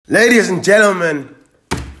Ladies and gentlemen,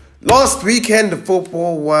 last weekend the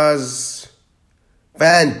football was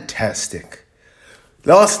fantastic.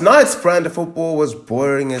 Last night's brand of football was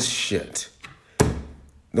boring as shit.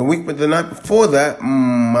 The night before that,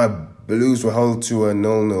 my Blues were held to a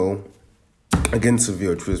 0-0 against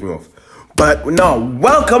Sevilla, which pissed me off. But now,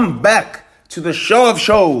 welcome back to the show of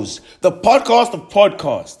shows, the podcast of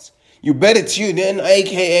podcasts. You better tune in,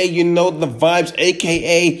 aka you know the vibes,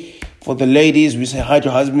 aka for the ladies, we say hide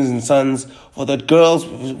your husbands and sons. For the girls,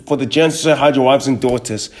 for the gents, we say hide your wives and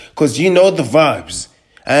daughters. Because you know the vibes.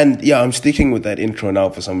 And yeah, I'm sticking with that intro now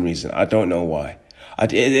for some reason. I don't know why.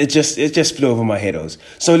 It just flew over my head.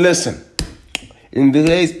 So listen, in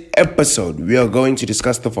today's episode, we are going to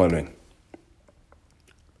discuss the following.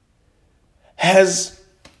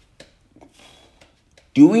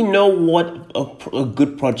 Do we know what a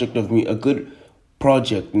good project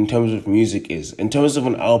in terms of music is? In terms of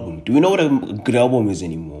an album, do we know what a good album is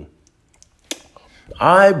anymore?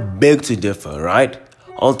 I beg to differ, right?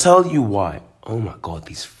 I'll tell you why. Oh my god,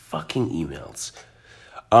 these fucking emails.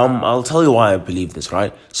 I'll tell you why I believe this,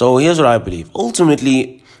 right? So here's what I believe.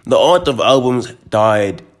 Ultimately, the art of albums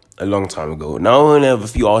died a long time ago. Now we only have a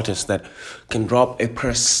few artists that can drop a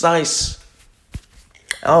precise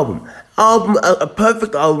album. A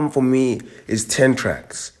perfect album for me is 10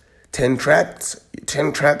 tracks. 10 tracks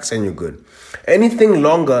and you're good. Anything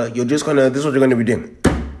longer, this is what you're gonna be doing.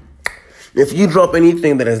 If you drop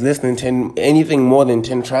anything that is less than 10, anything more than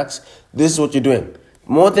 10 tracks, this is what you're doing.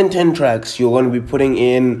 More than 10 tracks, you're gonna be putting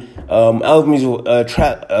in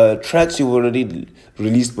tracks you've already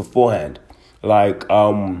released beforehand. Like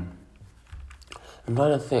I'm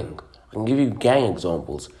trying to think. I can give you gang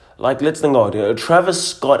examples. Like, let's think about it. A Travis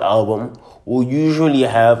Scott album will usually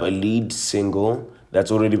have a lead single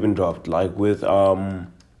that's already been dropped. Like with, oh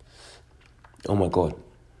my god.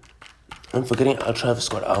 I'm forgetting our Travis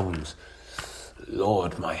Scott albums.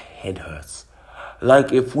 Lord, my head hurts.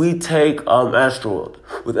 Like, if we take Astroworld.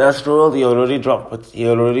 With Astroworld, he already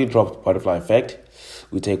dropped Butterfly Effect.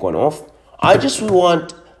 We take one off. I just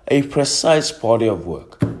want a precise body of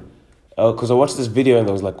work. Because I watched this video and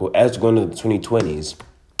I was like, well, as going to the 2020s,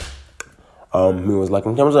 he was like,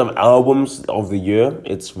 in terms of albums of the year,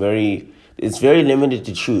 it's very limited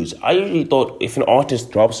to choose. I usually thought if an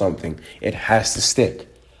artist drops something, it has to stick.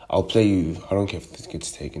 I'll play you. I don't care if this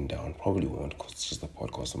gets taken down. Probably won't, because it's just a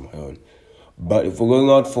podcast on my own. But if we're going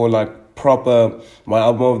out for like proper my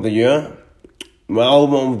album of the year, my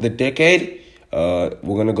album of the decade, we're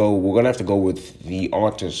gonna have to go with the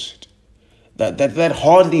artist that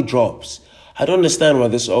hardly drops. I don't understand why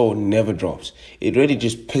this never drops. It really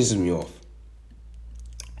just pisses me off.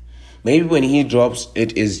 Maybe when he drops,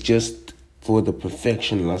 it is just for the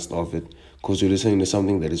perfection lust of it, because you're listening to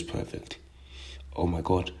something that is perfect. Oh my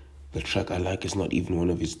god, the track I like is not even one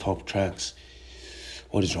of his top tracks.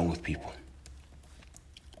 What is wrong with people?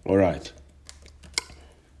 Alright.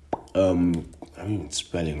 I'm even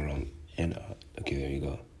spelling wrong. Okay, there you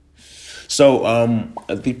go. So,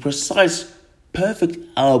 the precise perfect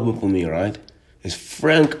album for me, right, is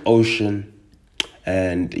Frank Ocean,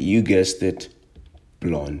 and you guessed it,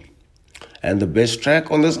 Blonde. And the best track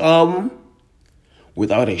on this album,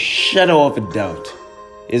 without a shadow of a doubt,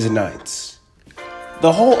 is Nights.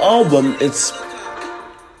 The whole album, it's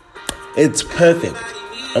perfect.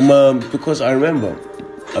 Because I remember,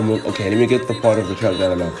 okay, let me get the part of the track that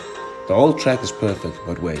I love. The whole track is perfect,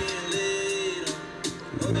 but wait.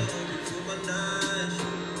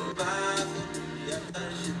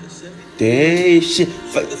 Shit.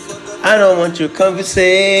 I don't want your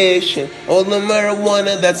conversation. All the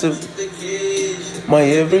marijuana, that's my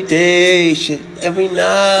everyday shit. Every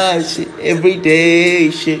night shit. Everyday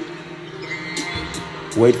shit.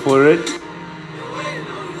 Wait for it.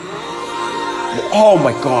 Oh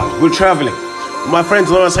my god, we're traveling. My friends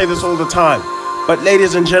know I say this all the time. But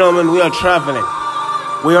ladies and gentlemen, we are traveling.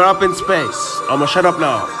 We are up in space. I'ma shut up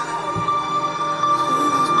now.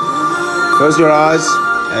 Close your eyes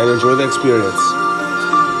and enjoy the experience.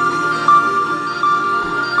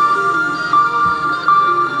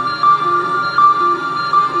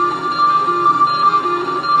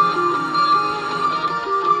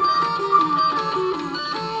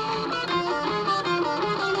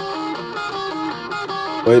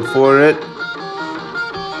 Wait for it.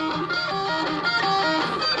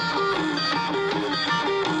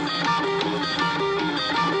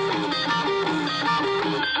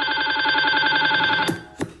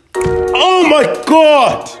 Oh my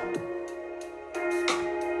God!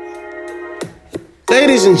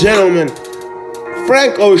 Ladies and gentlemen,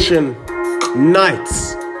 Frank Ocean,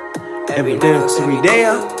 Nights. Every day looks every day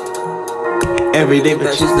up. Every day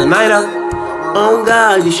but she's the night up. Oh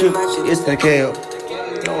God, you should. It's the KO.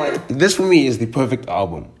 This for me is the perfect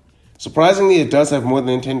album. Surprisingly, it does have more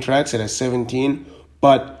than 10 tracks. It has 17,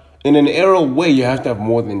 but in an era way, you have to have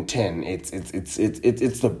more than 10. It's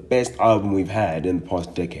the best album we've had in the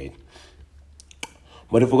past decade.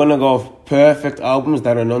 But if we're gonna go with perfect albums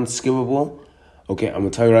that are non-skippable, okay, I'm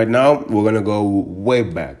gonna tell you right now, we're gonna go way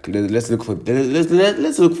back. Let's look for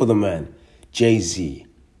the man, Jay-Z,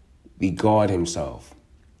 the God himself.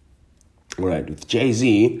 All right, with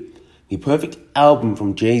Jay-Z, the perfect album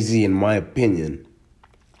from Jay-Z, in my opinion,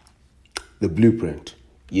 The Blueprint.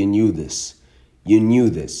 You knew this.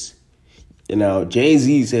 Now,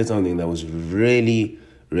 Jay-Z said something that was really,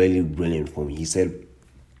 really brilliant for me. He said,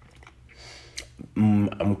 I'm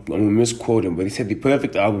going to misquote him, but he said the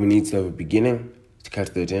perfect album needs to have a beginning to catch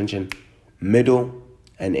the attention, middle,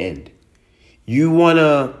 and end.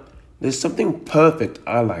 There's something perfect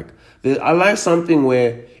I like. I like something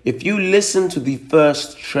where if you listen to the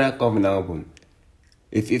first track of an album,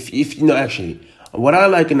 what I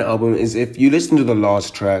like in an album is if you listen to the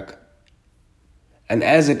last track, and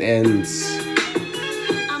as it ends,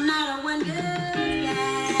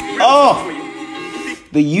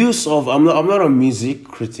 the use of I'm not a music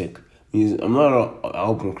critic. I'm not an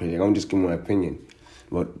album critic. I'm just giving my opinion.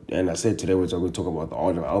 And I said today we're going to talk about the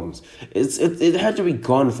art of albums. It had to be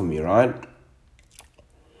gone for me, right?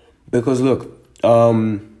 Because look,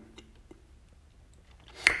 I'm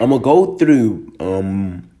gonna go through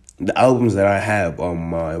the albums that I have on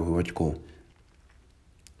my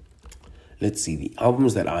Let's see, the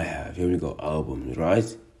albums that I have. Here we go, albums,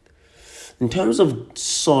 right? In terms of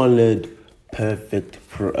solid, perfect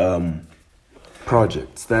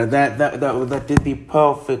projects that did the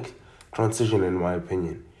perfect transition, in my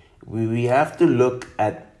opinion. We have to look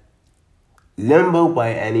at Limbo by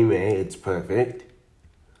Anime. It's perfect.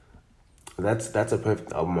 That's a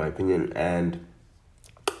perfect album, in my opinion. And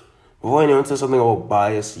before anyone says something about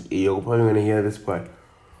bias, you're probably gonna hear this part.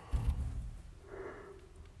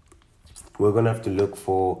 We're gonna have to look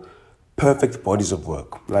for perfect bodies of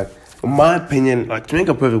work. Like, in my opinion, like, to make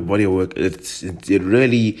a perfect body of work,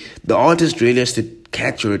 the artist really has to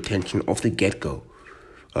catch your attention off the get-go.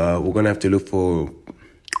 We're gonna have to look for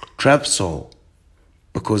Trap Soul,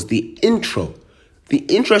 because the intro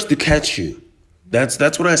has to catch you. That's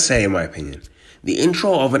what I say, in my opinion. The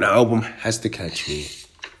intro of an album has to catch me.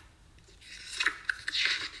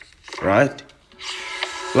 Right?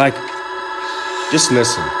 Like, just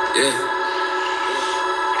listen. Yeah.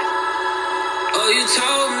 You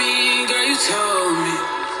told me, girl, you told me.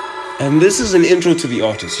 And this is an intro to the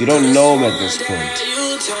artist. You don't know him at this point.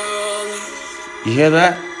 You hear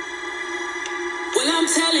that? Well, I'm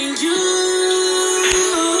telling you.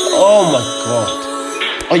 Oh my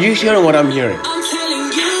God. Are you hearing what I'm hearing? I'm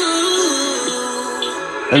telling you.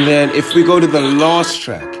 And then if we go to the last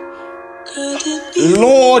track,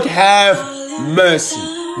 Lord have mercy.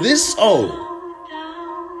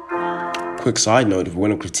 Quick side note, if we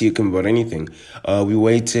want to critique him about anything, we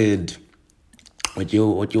waited, what year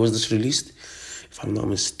was this released? If I'm not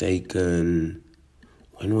mistaken,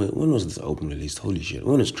 when was this album released? Holy shit,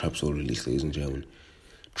 when was Trap Soul released, ladies and gentlemen?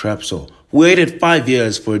 Trap Soul. We waited 5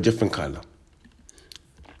 years for a different color.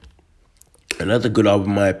 Another good album,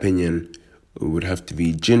 in my opinion, would have to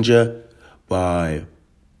be Ginger by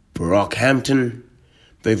Brockhampton.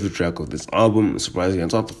 Favorite track of this album, surprisingly,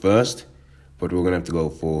 it's not the first, but we're gonna have to go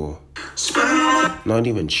for Not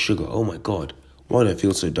Even Sugar. Oh my God, why do I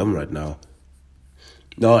feel so dumb right now?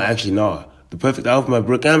 No. The perfect album by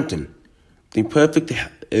Brockhampton.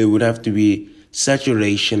 It would have to be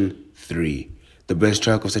Saturation 3. The best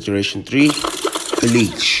track of Saturation 3,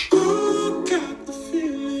 Bleach.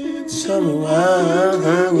 Tell me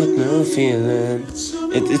why with no feelings.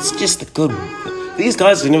 It's just a good. These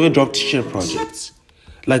guys have never dropped shit projects.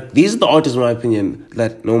 Like, these are the artists, in my opinion,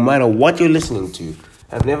 that no matter what you're listening to,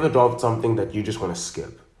 have never dropped something that you just want to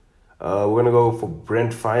skip. We're going to go for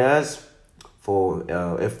Brent Faiyaz for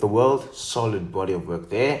F The World. Solid body of work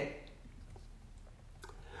there.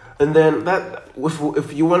 And then,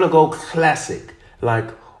 if you want to go classic,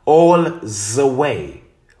 like All The Way.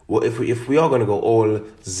 Well, if we are going to go all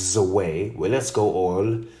the way, well, let's go all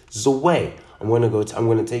the way. I'm going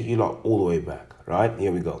to take you lot all the way back, right?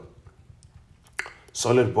 Here we go.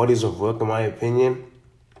 Solid bodies of work, in my opinion.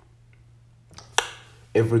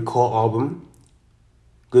 Every Core album.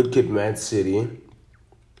 Good Kid, Mad City.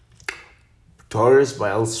 Taurus by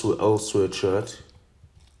L Sweatshirt.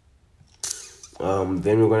 Then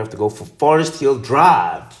we're going to have to go for Forest Hill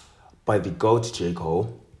Drive by the GOAT J.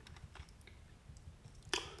 Cole.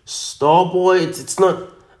 Starboy, it's not.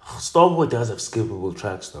 Starboy does have skippable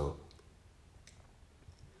tracks though.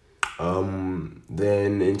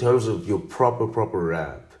 Then in terms of your proper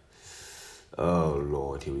rap, oh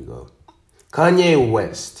Lord, here we go. Kanye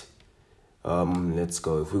West. Let's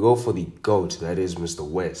go. If we go for the GOAT, that is Mr.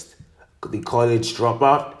 West. The College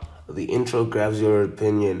Dropout. The intro grabs your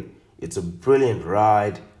opinion. It's a brilliant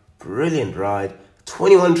ride.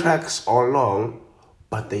 21 tracks are long,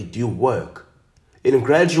 but they do work. In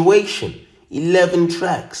Graduation, 11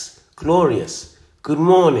 tracks. Glorious. Good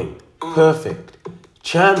Morning. Perfect.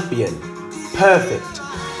 Champion. Perfect.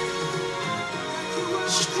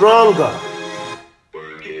 Stronger.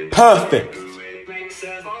 Perfect.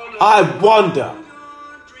 I Wonder.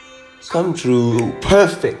 Come True.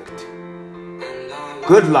 Perfect.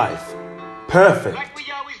 Good Life. Perfect.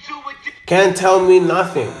 Can't Tell Me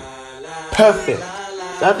Nothing. Perfect.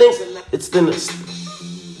 I think it's the...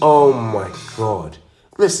 Oh my God.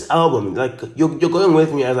 This album, like, you're going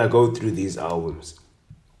with me as I go through these albums.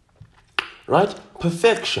 Right?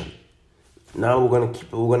 Perfection. Now we're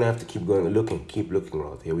gonna have to keep going, keep looking,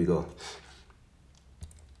 Rod. Here we go.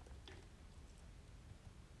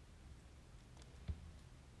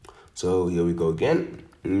 So here we go again.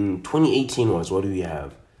 2018 was, what do we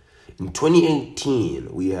have? In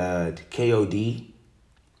 2018, we had KOD,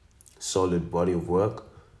 solid body of work.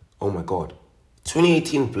 Oh my God.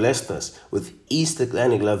 2018 blessed us with East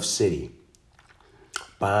Atlantic Love City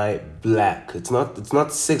by Black. It's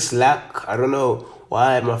not 6 Lakh. I don't know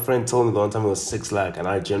why my friend told me the one time it was 6 Lakh and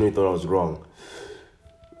I genuinely thought I was wrong.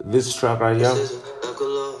 This track right here.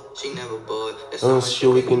 That's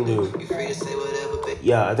sure we can do.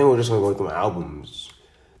 Yeah, I think we're just gonna go through my albums.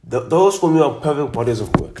 Those for me are perfect bodies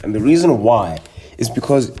of work. And the reason why is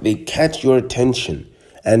because they catch your attention.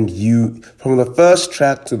 And you, from the first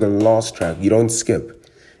track to the last track, you don't skip.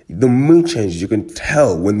 The mood changes. You can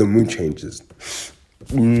tell when the mood changes.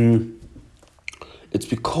 It's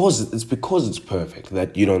because it's perfect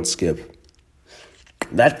that you don't skip.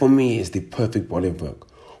 That for me is the perfect body of work.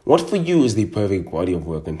 What for you is the perfect body of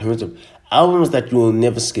work in terms of albums that you will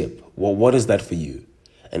never skip? Well, what is that for you?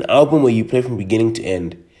 An album where you play from beginning to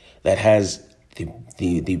end that has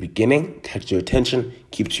the beginning, catches your attention,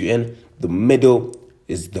 keeps you in. The middle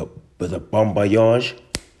is the bon voyage,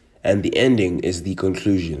 and the ending is the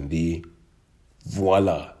conclusion, the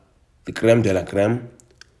voila, the creme de la creme,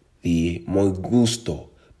 the muy gusto,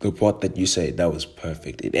 the part that you say, that was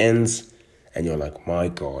perfect. It ends, and you're like, my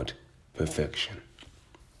God, perfection.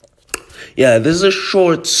 Yeah, this is a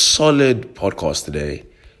short, solid podcast today,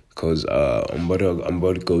 because I'm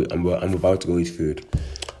about to go eat food.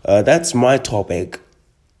 That's my topic,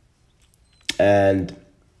 and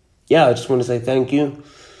yeah, I just want to say thank you.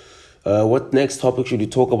 What next topic should you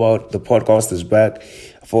talk about? The podcast is back.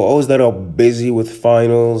 For those that are busy with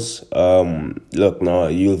finals, look, no,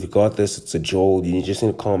 you've got this. It's a jolt. You just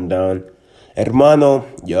need to calm down. Hermano,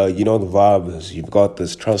 yeah, you know the vibes. You've got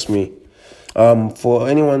this. Trust me. For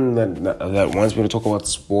anyone that wants me to talk about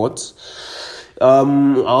sports,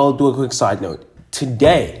 I'll do a quick side note.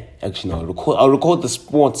 Today, actually, no, I'll record the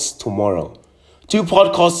sports tomorrow. 2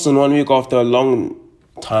 podcasts in 1 week after a long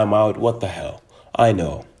time out. What the hell? I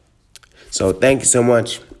know. So thank you so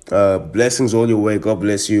much. Blessings all your way. God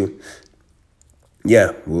bless you.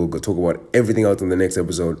 Yeah, we'll go talk about everything else in the next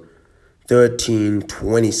episode.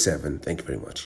 1327. Thank you very much.